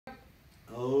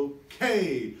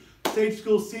Okay, Stage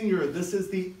School Senior, this is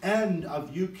the end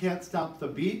of You Can't Stop the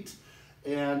Beat,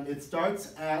 and it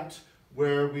starts at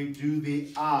where we do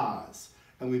the ahs,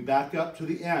 and we back up to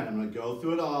the end. I'm going to go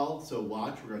through it all, so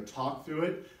watch, we're going to talk through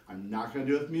it. I'm not going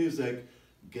to do it with music.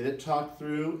 Get it talked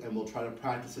through, and we'll try to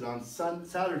practice it on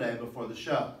Saturday before the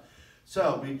show.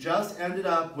 So we just ended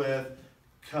up with,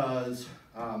 cause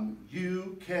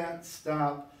you can't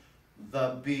stop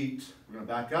the beat. We're going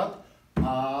to back up.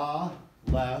 Ah,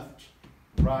 left,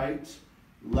 right,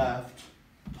 left,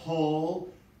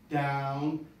 pull,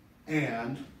 down,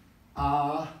 and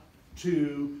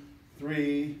 2,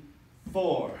 3,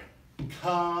 4.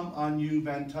 Come on, you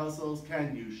ventosos,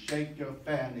 can you shake your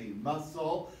fanny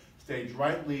muscle? Stage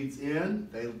right leads in,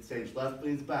 stage left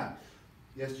leads back.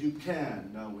 Yes, you can.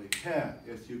 No, we can.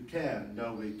 Yes, you can.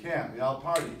 No, we can. We all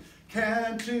party.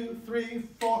 Can, 2, 3,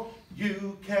 4.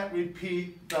 You can't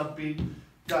repeat the beat.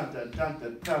 Dun dun dun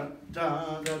dun dun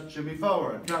dun dun. Shimmy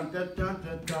forward. Dun dun dun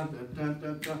dun dun dun dun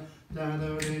dun dun dun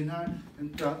dun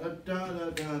and dun dun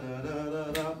dun dun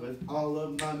dun dun. With all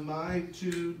of my might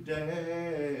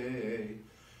today.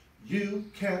 You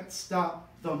can't stop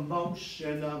the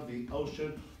motion of the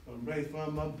ocean. Rays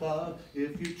from above.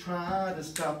 If you try to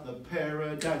stop the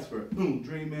paradise we're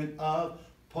dreaming of,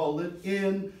 pull it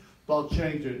in, ball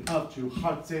changing up to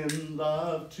hearts in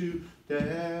love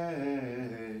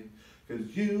today. Cause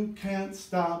you can't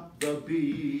stop the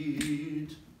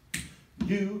beat.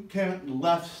 You can't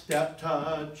left step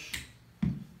touch.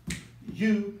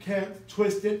 You can't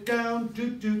twist it down.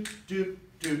 Do do do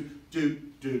do do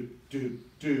do do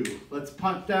do. Let's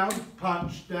punch down,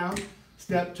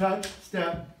 step touch,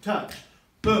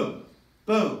 boom,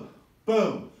 boom,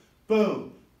 boom,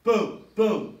 boom, boom,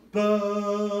 boom,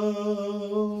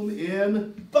 boom,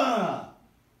 in ba.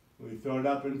 We throw it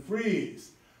up and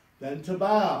freeze. Then to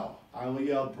bow. I will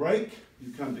yell break,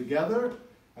 you come together,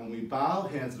 and we bow,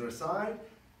 hands at our side.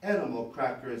 Animal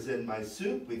crackers in my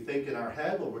soup. We think in our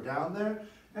head while we're down there,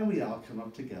 and we all come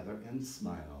up together and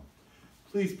smile.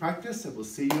 Please practice, and we'll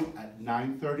see you at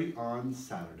 9:30 on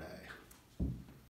Saturday.